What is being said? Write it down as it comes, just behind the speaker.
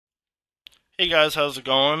Hey guys, how's it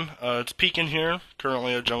going? It's Peekn here,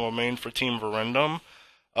 currently a jungle main for Team Verendum.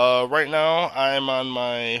 Right now, I'm on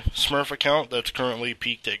my Smurf account that's currently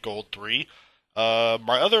peaked at Gold 3. My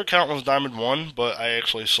other account was Diamond 1, but I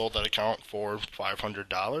actually sold that account for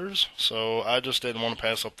 $500, so I just didn't want to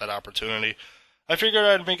pass up that opportunity. I figured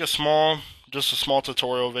I'd make just a small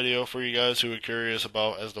tutorial video for you guys who are curious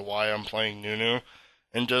about as to why I'm playing Nunu,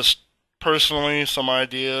 and just personally some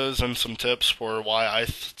ideas and some tips for why I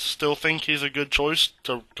still think he's a good choice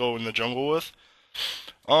to go in the jungle with.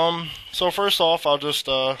 So first off, I'll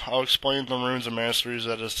explain the runes and masteries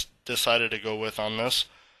that I decided to go with on this.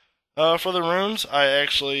 For the runes, I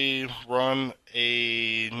actually run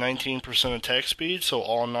a 19% attack speed, so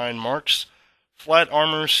all 9 marks. Flat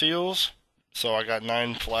armor seals, so I got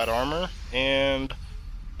 9 flat armor, and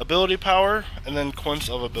ability power, and then quints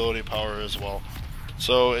of ability power as well.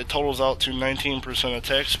 So it totals out to 19%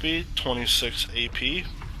 attack speed, 26 AP,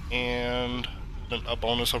 and a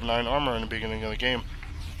bonus of 9 armor in the beginning of the game.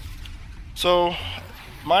 So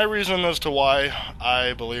my reason as to why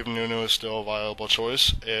I believe Nunu is still a viable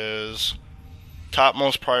choice is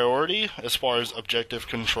topmost priority as far as objective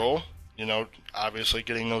control. You know, obviously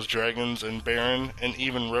getting those dragons and Baron and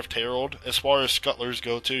even Rift Herald. As far as scuttlers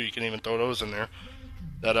go too, you can even throw those in there.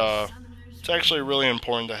 It's actually really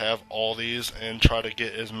important to have all these and try to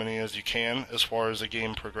get as many as you can as far as the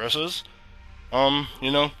game progresses.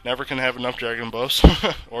 Never can have enough dragon buffs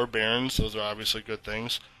or barons. Those are obviously good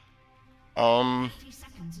things. Nunu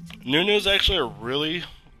is actually a really,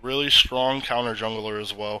 really strong counter jungler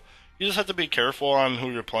as well. You just have to be careful on who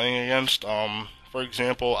you're playing against. For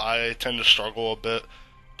example, I tend to struggle a bit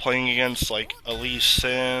playing against like a Lee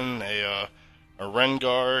Sin, a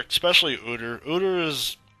Rengar, especially Udyr. Udyr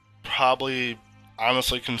is probably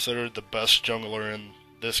honestly considered the best jungler in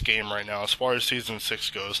this game right now as far as Season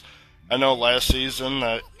 6 goes. I know last season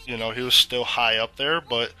that, he was still high up there,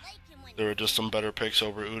 but there were just some better picks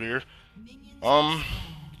over Udyr.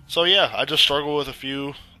 So yeah, I just struggle with a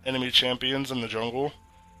few enemy champions in the jungle.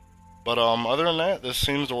 But other than that, this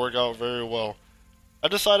seems to work out very well. I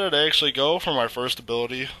decided to actually go for my first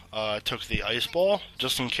ability. I took the Ice Ball,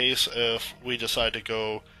 just in case if we decide to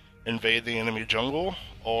go invade the enemy jungle,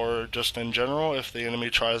 or just in general, if the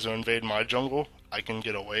enemy tries to invade my jungle, I can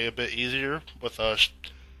get away a bit easier with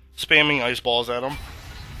spamming ice balls at them.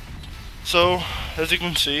 So, as you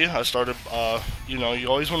can see, I started, you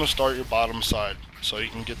always want to start your bottom side, so you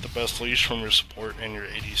can get the best leash from your support and your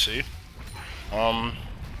ADC.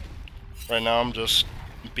 Right now I'm just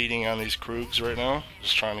beating on these Krugs right now,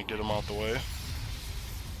 just trying to get them out the way.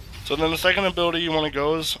 So then the second ability you want to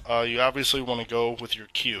go is, you obviously want to go with your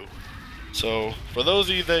Q. So for those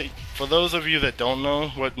of you that don't know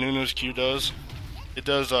what Nunu's Q does, it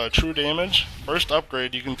does true damage. First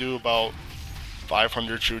upgrade, you can do about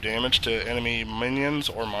 500 true damage to enemy minions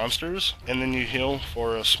or monsters, and then you heal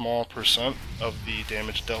for a small percent of the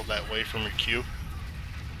damage dealt that way from your Q.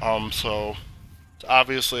 So it's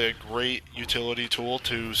obviously a great utility tool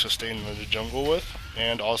to sustain the jungle with,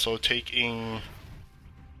 and also taking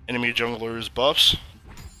enemy junglers' buffs,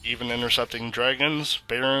 even intercepting dragons,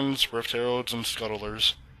 barons, rift heralds, and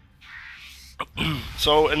scuttlers.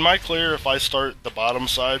 So in my clear, if I start the bottom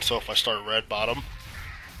side, so if I start red bottom,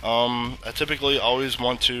 I typically always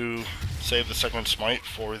want to save the second smite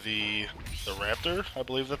for the raptor, I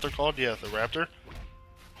believe that they're called. Yeah, the raptor.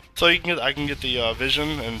 So I can get the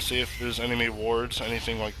vision and see if there's enemy wards,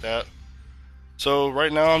 anything like that. So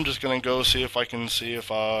right now I'm just gonna go see if I can see if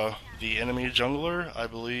the enemy jungler, I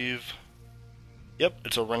believe, yep,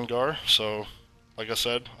 it's a Rengar. So like I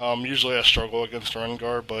said, usually I struggle against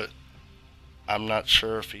Rengar, but I'm not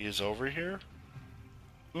sure if he's over here.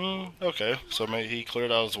 Okay, so maybe he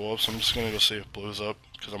cleared out his wolves. So I'm just gonna go see if Blue's up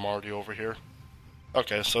because I'm already over here.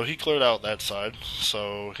 Okay, so he cleared out that side,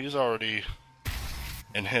 so he's already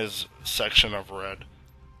in his section of red.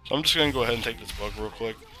 So I'm just gonna go ahead and take this bug real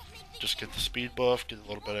quick. Just get the speed buff, get a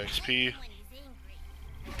little bit of XP.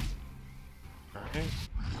 Alright.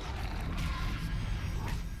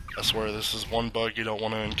 I swear this is one bug you don't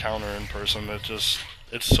want to encounter in person. It's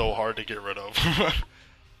so hard to get rid of.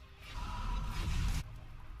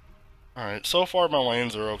 Alright, so far my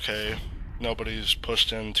lanes are okay. Nobody's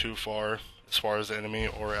pushed in too far as the enemy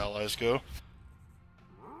or allies go.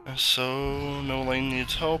 So, no lane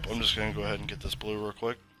needs help. I'm just gonna go ahead and get this blue real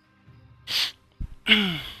quick.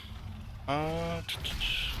 Eat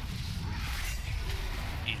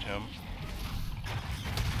him.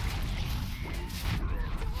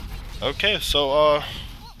 Okay, so,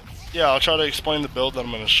 yeah, I'll try to explain the build that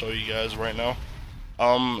I'm gonna show you guys right now.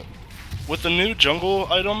 With the new jungle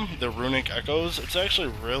item, the Runic Echoes, it's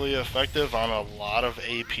actually really effective on a lot of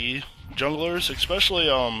AP junglers, especially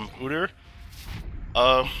Udyr.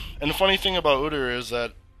 And the funny thing about Udyr is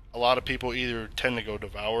that a lot of people either tend to go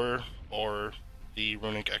Devour or the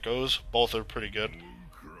Runic Echoes. Both are pretty good.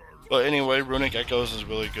 But anyway, Runic Echoes is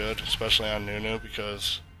really good, especially on Nunu,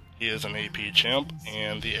 because he is an AP champ,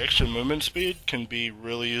 and the extra movement speed can be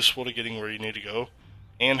really useful to getting where you need to go,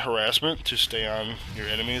 and harassment to stay on your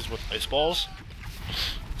enemies with ice balls.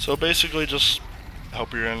 So basically just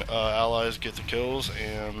help your allies get the kills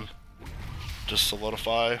and just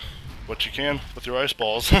solidify what you can with your ice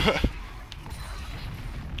balls.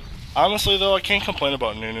 Honestly though, I can't complain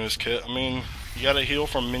about Nunu's kit. I mean, you gotta heal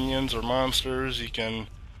from minions or monsters, you can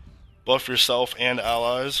buff yourself and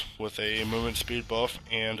allies with a movement speed buff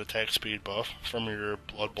and attack speed buff from your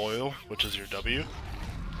Blood Boil, which is your W.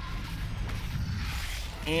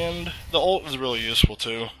 And the ult is really useful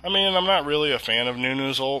too. I mean, I'm not really a fan of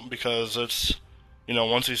Nunu's ult because it's, you know,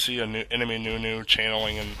 once you see an enemy Nunu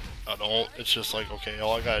channeling an ult, it's just like, okay,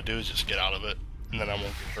 all I gotta do is just get out of it, and then I won't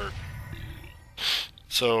get hurt.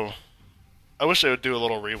 So, I wish they would do a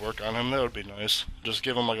little rework on him. That would be nice. Just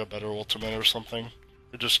give him like a better ultimate or something.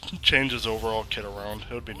 It just changes overall kit around.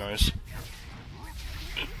 It would be nice.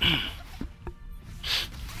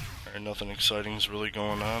 Alright, nothing exciting is really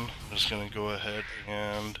going on. I'm just gonna go ahead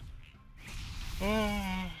and...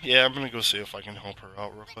 yeah, I'm gonna go see if I can help her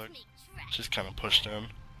out real quick. She's kind of pushed in.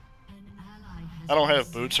 I don't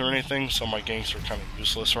have boots or anything, so my ganks are kind of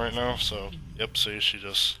useless right now, so... Yep, see, she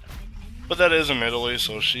just... But that is in Italy,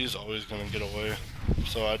 so she's always gonna get away.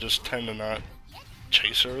 So I just tend to not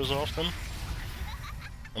chase her as often.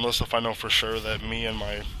 Unless if I know for sure that me and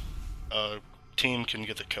my team can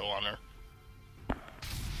get the kill on her.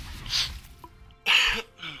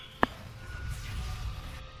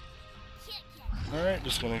 Alright,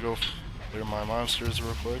 just gonna go clear my monsters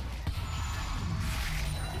real quick.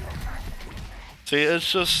 See, it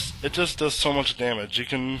just does so much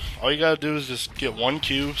damage. All you gotta do is just get one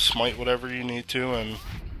Q, smite whatever you need to, and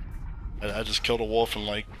I just killed a wolf in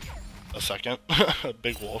like a second. A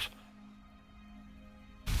big wolf.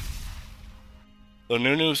 The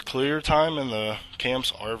Nunu's clear time and the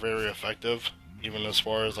camps are very effective, even as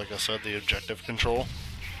far as, like I said, the objective control.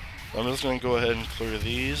 I'm just going to go ahead and clear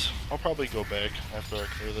these. I'll probably go back after I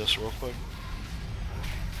clear this real quick.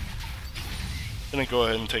 I'm going to go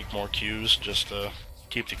ahead and take more Qs just to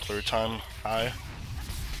keep the clear time high.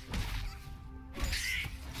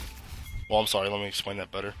 Well, I'm sorry, let me explain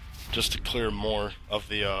that better. Just to clear more of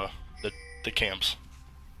the camps.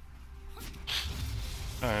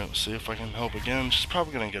 Alright, let's see if I can help again. She's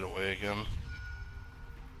probably gonna get away again.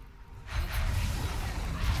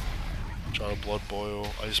 Try to Blood Boil,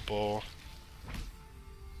 Ice Ball.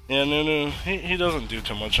 Yeah, Nunu, he doesn't do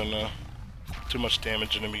too much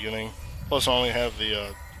damage in the beginning. Plus I only have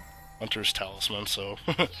the Hunter's Talisman, so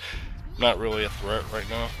not really a threat right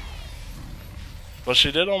now. But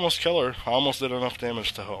she did almost kill her. I almost did enough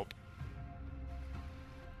damage to help.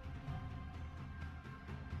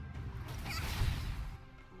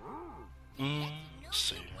 Let's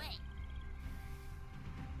see.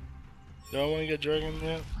 Do I want to get Dragon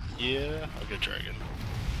yet? Yeah, I'll get Dragon.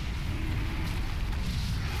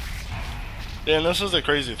 Yeah, and this is the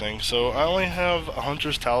crazy thing. So I only have a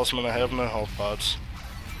Hunter's Talisman. I have no health pots.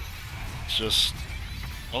 It's just...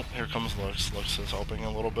 Oh, here comes Lux. Lux is helping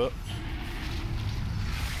a little bit.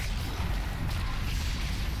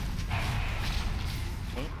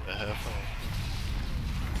 Oh, a half.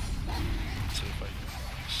 Let's see if I can...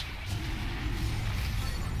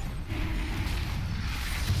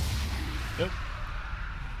 Yep.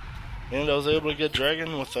 And I was able to get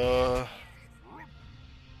Dragon with,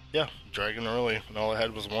 yeah, Dragon early, and all I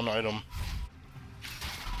had was one item.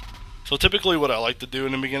 So typically what I like to do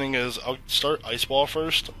in the beginning is I'll start Ice Ball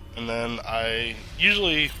first, and then I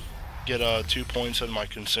usually get 2 points in my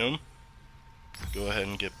consume. Go ahead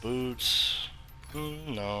and get boots.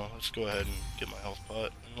 No, let's go ahead and get my health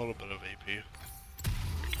pot and a little bit of AP.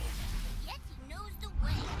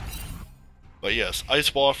 But yes, Ice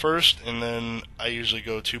Ball first, and then I usually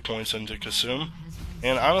go 2 points into consume.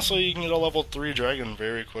 And honestly, you can get a level 3 Dragon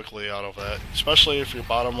very quickly out of that, especially if your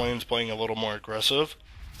bottom lane's playing a little more aggressive.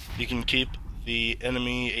 You can keep the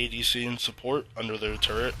enemy ADC and support under their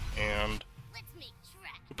turret, and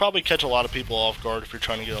you'll probably catch a lot of people off guard if you're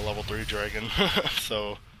trying to get a level 3 Dragon.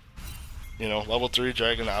 So, you know, level 3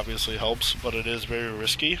 Dragon obviously helps, but it is very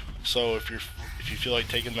risky. So if you feel like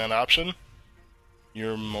taking that option,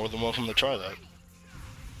 you're more than welcome to try that.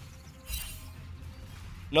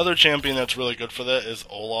 Another champion that's really good for that is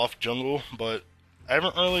Olaf Jungle, but I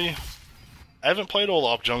haven't played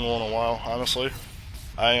Olaf Jungle in a while, honestly.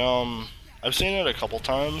 I've seen it a couple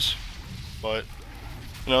times, but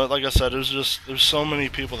You know, like I said, there's so many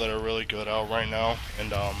people that are really good out right now,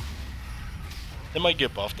 and they might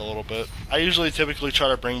get buffed a little bit. I usually typically try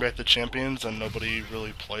to bring back the champions, and nobody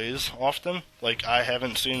really plays often. Like, I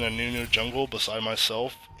haven't seen a Nunu jungle beside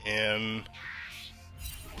myself, and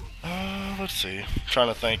let's see, I'm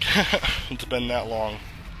trying to think. It's been that long.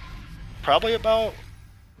 Probably about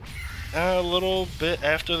a little bit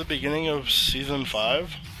after the beginning of Season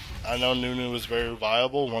 5. I know Nunu was very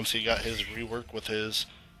viable once he got his rework with his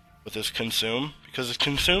Consume, because his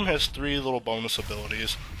Consume has 3 little bonus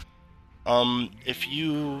abilities. If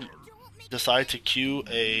you decide to queue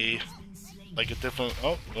a different...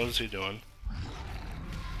 Oh, what is he doing?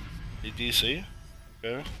 DC?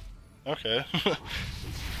 Okay. Okay.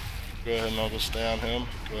 Go ahead and I'll just stay on him.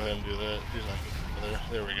 Go ahead and do that. He's not good there.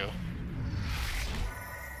 There we go.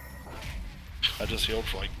 I just healed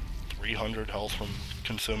for like 300 health from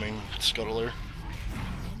consuming Scuttler.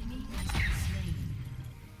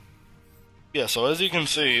 Yeah, so as you can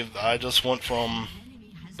see, I just went from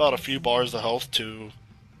about a few bars of health to,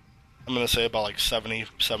 I'm gonna say about like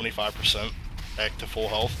 75% back to full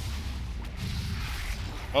health.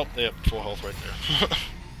 Oh, yep, full health right there.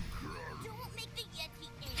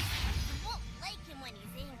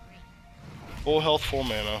 Full health, full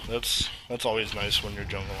mana. That's always nice when you're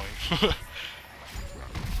jungling.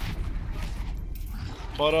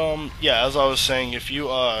 But yeah, as I was saying, if you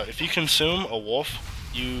consume a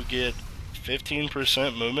wolf, you get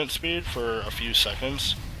 15% movement speed for a few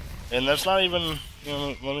seconds, and that's not even. You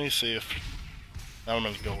know, let me see if I'm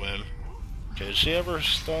gonna go in. Okay, did she ever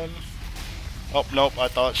stun? Oh nope, I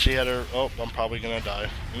thought she had her. Oh, I'm probably gonna die.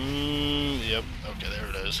 Yep. Okay, there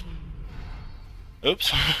it is.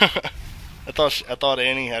 Oops. I thought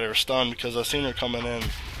Annie had her stun because I seen her coming in,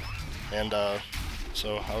 and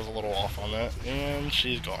so I was a little off on that, and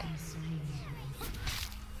she's gone.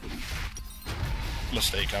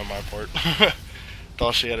 Mistake on my part.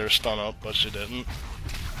 Thought she had her stun up, but she didn't.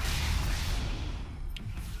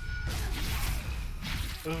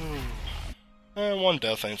 Ooh. One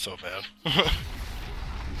death ain't so bad.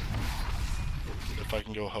 If I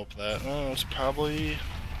can go help that. It's probably...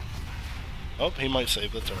 Oh, he might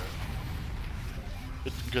save the turret.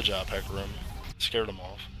 Good job, Hecarim. Scared him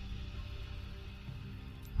off.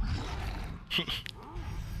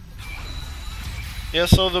 Yeah,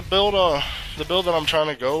 so the build that I'm trying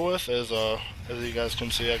to go with is, as you guys can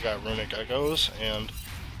see, I got Runic Echoes, and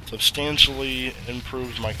substantially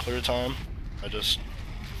improved my clear time. I just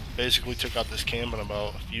basically took out this camp in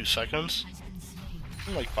about a few seconds.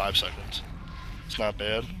 Like 5 seconds. It's not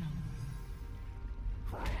bad.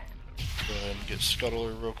 Go ahead and get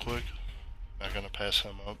Scuttler real quick. Not gonna pass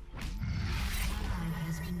him up.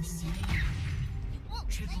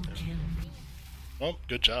 Oh,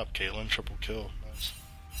 good job, Caitlyn. Triple kill. Nice.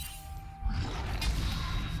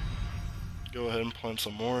 Go ahead and plant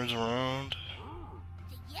some wards around.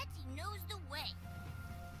 The Yeti knows the way.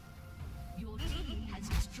 Your team has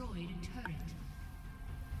destroyed a turret.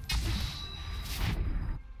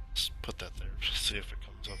 Just put that there. See if it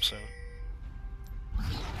comes up soon.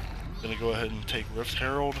 Gonna go ahead and take Rift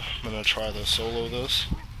Herald. I'm gonna try to solo this.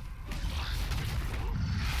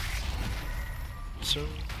 Soon,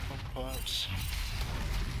 perhaps.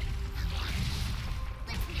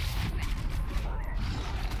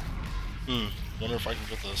 Wonder if I can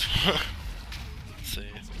get this. Let's see.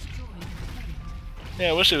 Yeah,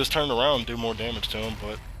 I wish he was turned around and do more damage to him,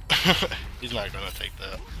 but he's not gonna take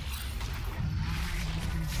that.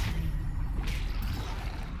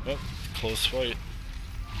 Oh, close fight.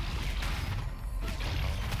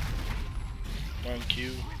 On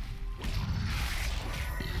Q.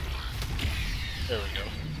 There we go.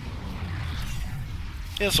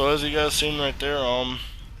 Yeah, so as you guys seen right there,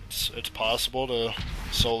 it's possible to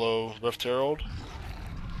solo Rift Herald.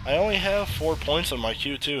 I only have 4 points on my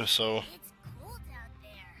Q2, so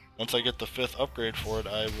once I get the 5th upgrade for it,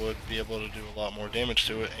 I would be able to do a lot more damage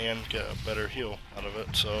to it and get a better heal out of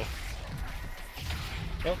it. So,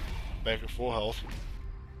 oh, back at full health.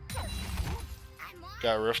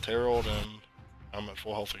 Got Rift Herald and I'm at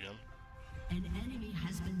full health again. An enemy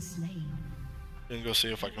has been slain. Gonna go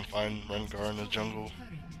see if I can find Rengar in the jungle.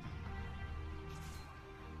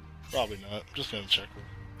 Probably not. I'm just gonna check her.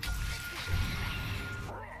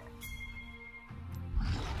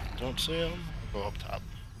 Don't see him. I'll go up top.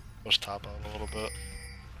 Push top out a little bit.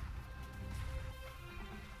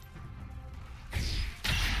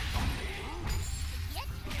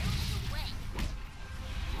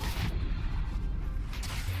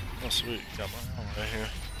 Oh sweet, got my armor right here.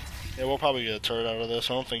 Yeah, we'll probably get a turret out of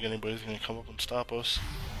this. I don't think anybody's gonna come up and stop us.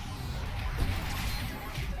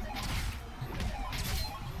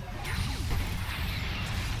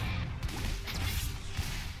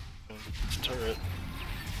 turret.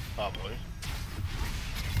 Probably.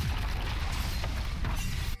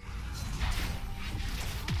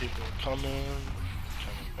 People are coming.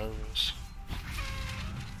 Kind of nervous.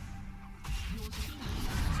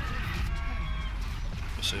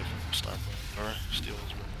 Let's see if we can stop him. Or steal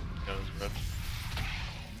his red. Got his red.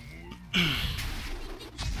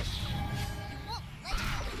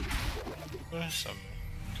 Something.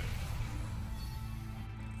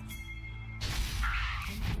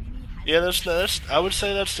 Yeah, that's. I would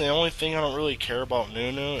say that's the only thing I don't really care about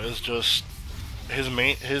Nunu is just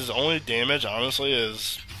his only damage. Honestly,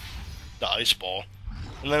 is the ice ball,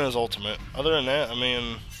 and then his ultimate. Other than that, I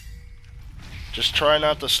mean, just try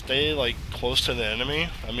not to stay like close to the enemy.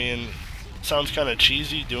 I mean, sounds kind of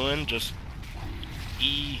cheesy doing just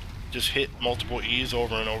just hit multiple E's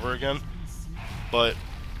over and over again, but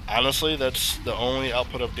honestly, that's the only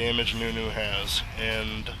output of damage Nunu has,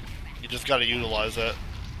 and you just got to utilize that.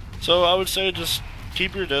 So I would say just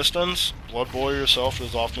keep your distance, blood boil yourself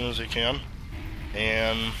as often as you can,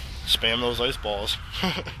 and spam those ice balls.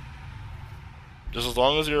 Just as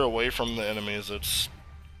long as you're away from the enemies, it's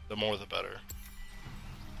the more the better.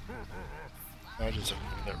 I just hit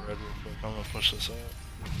that red real quick. I'm gonna push this out.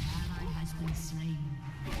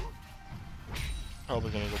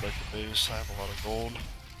 Probably gonna go back to base. I have a lot of gold.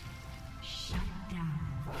 Shut down.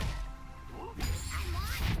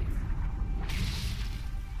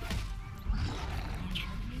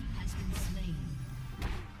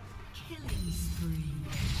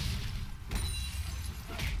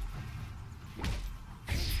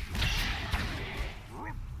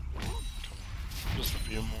 Just a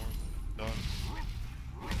few more. Done.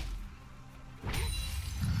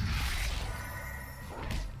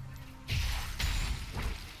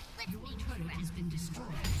 Your turret has been destroyed.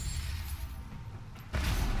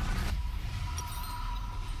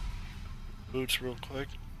 Boots real quick.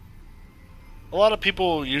 A lot of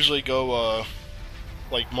people usually go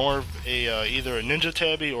like more of a either a ninja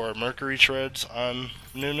tabby or a mercury treads on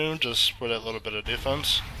Nunu just for that little bit of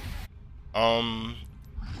defense.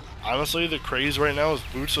 Honestly, the craze right now is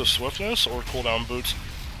boots of swiftness or cooldown boots.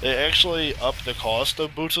 They actually up the cost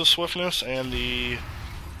of boots of swiftness and the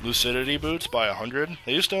lucidity boots by 100.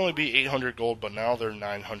 They used to only be 800 gold, but now they're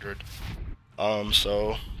 900.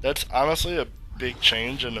 So that's honestly a big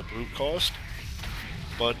change in the boot cost,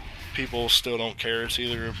 but people still don't care. It's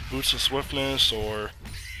either boots of swiftness or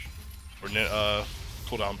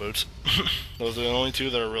cooldown boots. Those are the only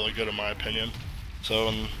two that are really good in my opinion.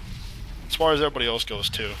 So as far as everybody else goes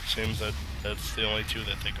too, seems that that's the only two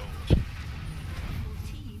that they go with. Your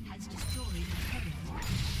team has destroyed a turret.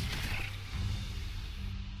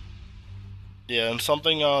 Yeah, and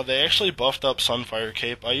something, they actually buffed up Sunfire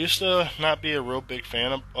Cape. I used to not be a real big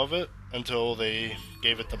fan of it until they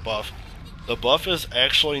gave it the buff. The buff is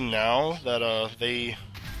actually now that, the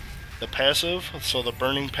passive, so the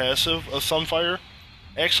burning passive of Sunfire,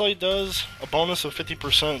 actually does a bonus of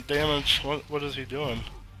 50% damage. What is he doing?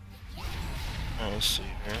 Alright, let's see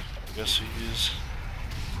here. I guess he's...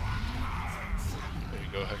 There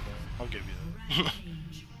you go, heck man. I'll give you that.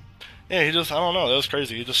 Yeah, he just, I don't know, that was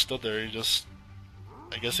crazy. He just stood there, he just...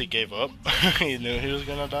 I guess he gave up. He knew he was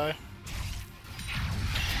gonna die.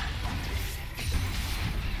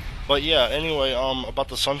 But yeah, anyway, about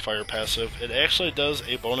the Sunfire passive, it actually does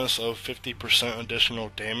a bonus of 50% additional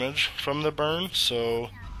damage from the burn, so...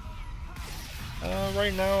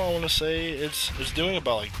 right now, I want to say it's doing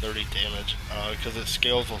about like 30 damage, because it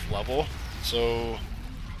scales with level, so...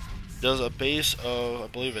 Does a base of, I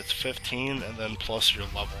believe it's 15, and then plus your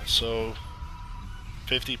level, so...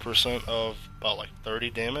 50% of about like 30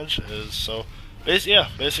 damage is, so...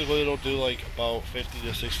 basically it'll do like about 50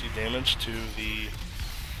 to 60 damage to the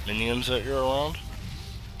minions that you're around.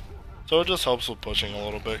 So it just helps with pushing a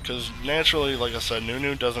little bit, because naturally, like I said,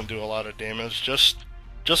 Nunu doesn't do a lot of damage, just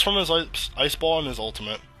from his ice ball and his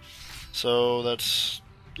ultimate. So that's,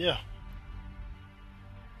 yeah.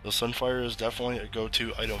 The Sunfire is definitely a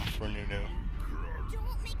go-to item for Nunu.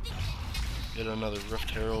 Get another Rift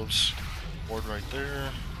Herald's board right there.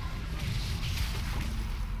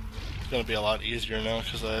 It's gonna be a lot easier now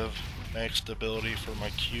because I have max stability for my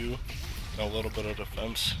Q and a little bit of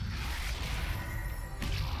defense.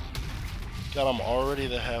 God, I'm already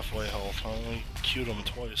the halfway health. I only Q'd him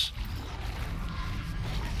twice.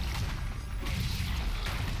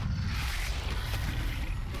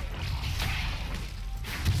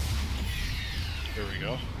 Here we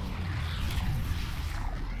go.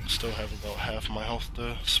 Still have about half my health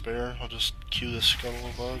to spare. I'll just Q this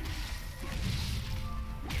Scuttlebug.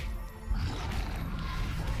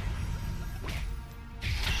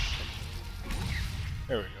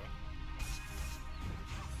 There we go.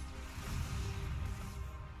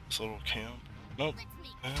 This little camp. Nope.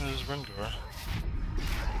 There's Rengar.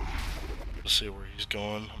 Let's see where he's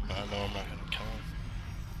going. I know I'm not gonna kill him.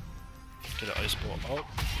 Get an ice ball up.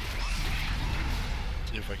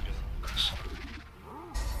 See if I can get out of this.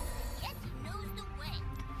 Yeti knows the way.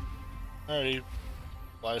 Alright, he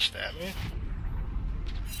flashed at me.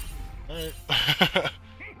 Alright.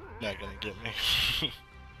 Not gonna get me.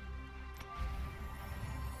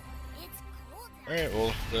 It's cold out. Alright,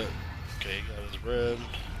 well, okay, he got his red.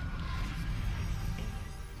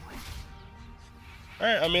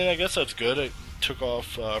 Alright, I mean, I guess that's good. It took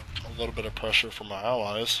off a little bit of pressure from my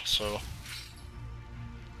allies, so.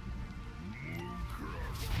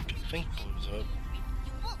 I think blue's up.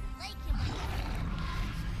 You won't like him.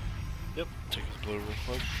 Yep, take his blue real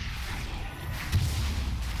quick.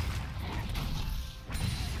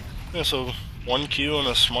 Yeah, so 1 Q and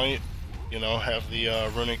a smite, you know, have the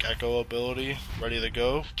runic echo ability ready to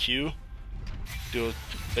go. Q, do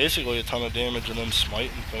basically a ton of damage and then smite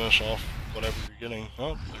and finish off whatever you're getting.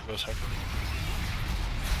 Oh, there goes Hecker.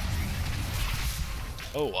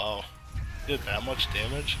 Oh wow, did that much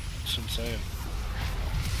damage? It's insane.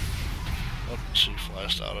 Oh, she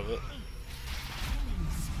flashed out of it.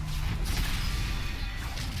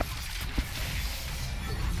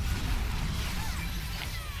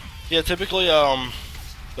 Yeah, typically,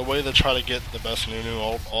 the way to try to get the best Nunu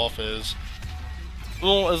off is,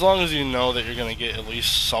 well, as long as you know that you're gonna get at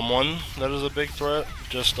least someone that is a big threat,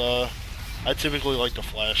 just, I typically like to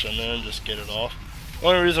flash in there and just get it off. The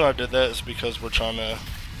only reason I did that is because we're trying to,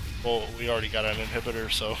 well, we already got an inhibitor,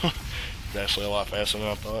 so it's actually a lot faster than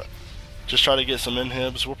I thought. Just try to get some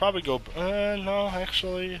inhibs. We'll probably go, no,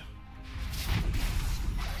 actually,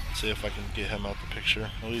 see if I can get him out the picture,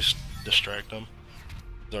 at least distract him.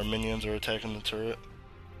 Our minions are attacking the turret.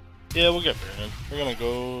 Yeah, we'll get Baron. We're gonna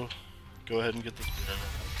go ahead and get this Baron.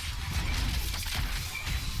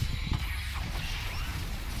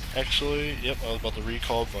 Actually, yep, I was about to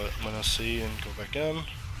recall, but I'm gonna see and go back in.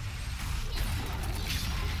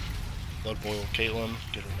 Blood Boil Caitlyn,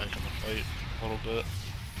 get her back in the fight a little bit.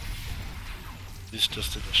 At least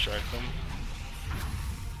just to distract them.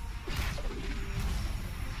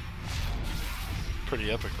 Pretty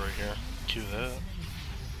epic right here. Cue that.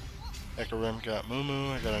 Ekarim got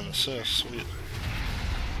Mumu, I got an assist, sweet.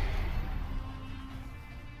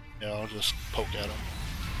 Yeah, I'll just poke at him.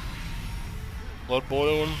 Blood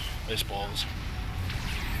boiling, ice balls.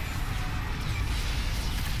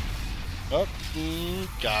 Oh,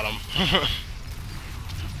 got him.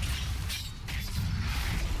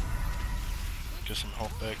 Get some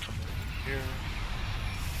health back, come over here.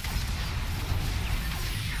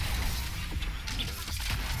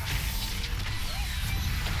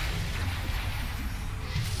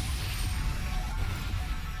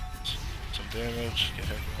 Damage, get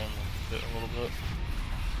Hecker on a little bit.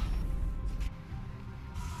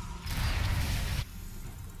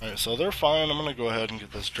 Alright, so they're fine. I'm gonna go ahead and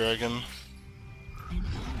get this dragon. An enemy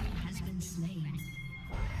has been slain.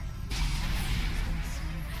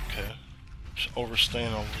 Okay. Just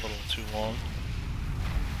overstaying a little too long.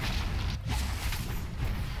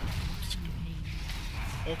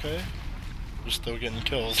 Okay. We're still getting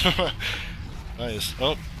kills. Nice.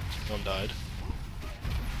 Oh, one died.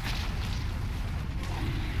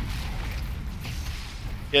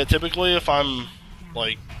 Yeah, typically if I'm,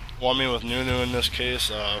 like, with Nunu in this case,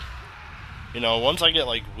 you know, once I get,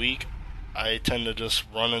 like, weak, I tend to just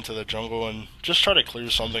run into the jungle and just try to clear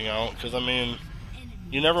something out, because, I mean,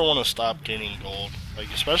 you never want to stop gaining gold. Like,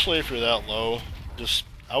 especially if you're that low,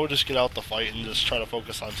 I would just get out the fight and just try to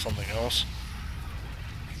focus on something else.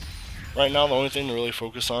 Right now, the only thing to really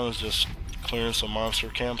focus on is just clearing some monster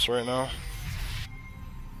camps right now.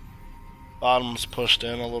 Bottom's pushed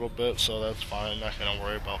in a little bit, so that's fine. Not gonna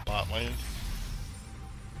worry about bot lane.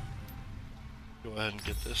 Go ahead and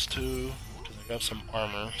get this too, because I got some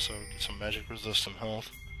armor, so get some magic resistant health.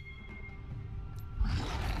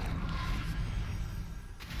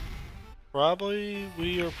 We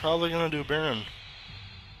are probably gonna do Baron.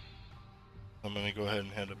 I'm gonna go ahead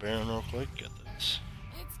and head to Baron real quick. Get this.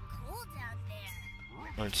 It's cold out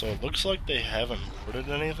there. Alright, so it looks like they haven't boarded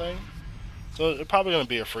anything, so it's probably gonna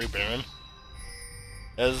be a free Baron.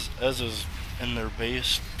 As is in their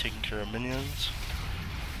base, taking care of minions.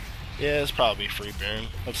 Yeah, it's probably free Baron.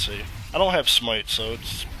 Let's see. I don't have smite, so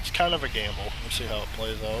it's kind of a gamble. Let's see how it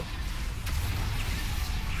plays out.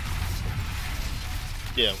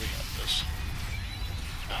 Yeah, we got this.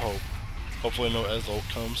 I hope. Hopefully no Ezreal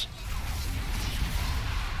comes.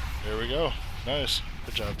 There we go. Nice.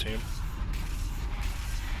 Good job, team.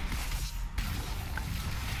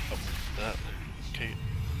 Oh, that. Kate.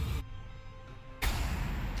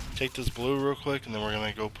 take this blue real quick, and then we're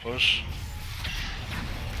gonna go push.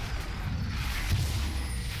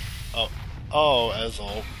 Oh,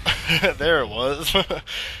 Ezel. There it was.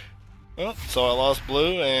 Well, so I lost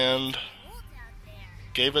blue and Cold out there.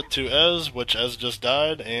 gave it to Ez, which Ez just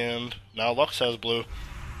died, and now Lux has blue.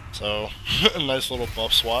 So, nice little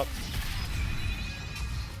buff swap.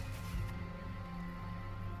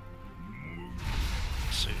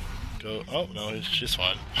 Let's see. Go. Oh, no, she's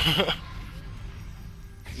fine.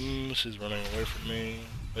 She's running away from me.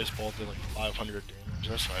 Baseball did like 500 damage.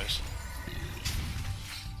 That's nice.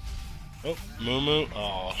 Oh, Moo.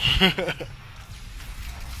 Oh.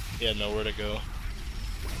 He had nowhere to go.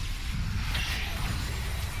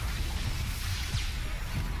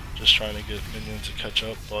 Just trying to get minions to catch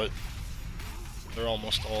up, but they're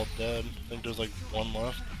almost all dead. I think there's like one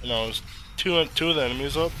left. No, there's two of the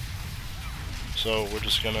enemies up. So we're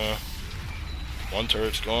just gonna... One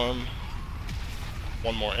turret's gone.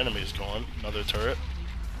 One more enemy's gone. Another turret.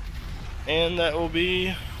 And that will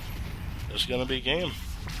be... There's gonna be game.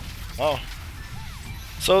 Wow.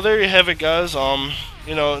 So there you have it, guys.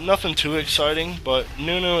 You know, nothing too exciting, but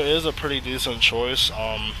Nunu is a pretty decent choice.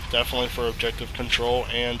 Definitely for objective control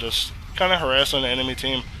and just kind of harassing the enemy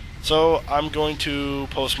team. So I'm going to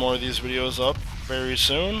post more of these videos up very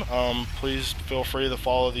soon. Please feel free to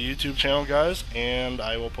follow the YouTube channel, guys, and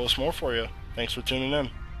I will post more for you. Thanks for tuning in.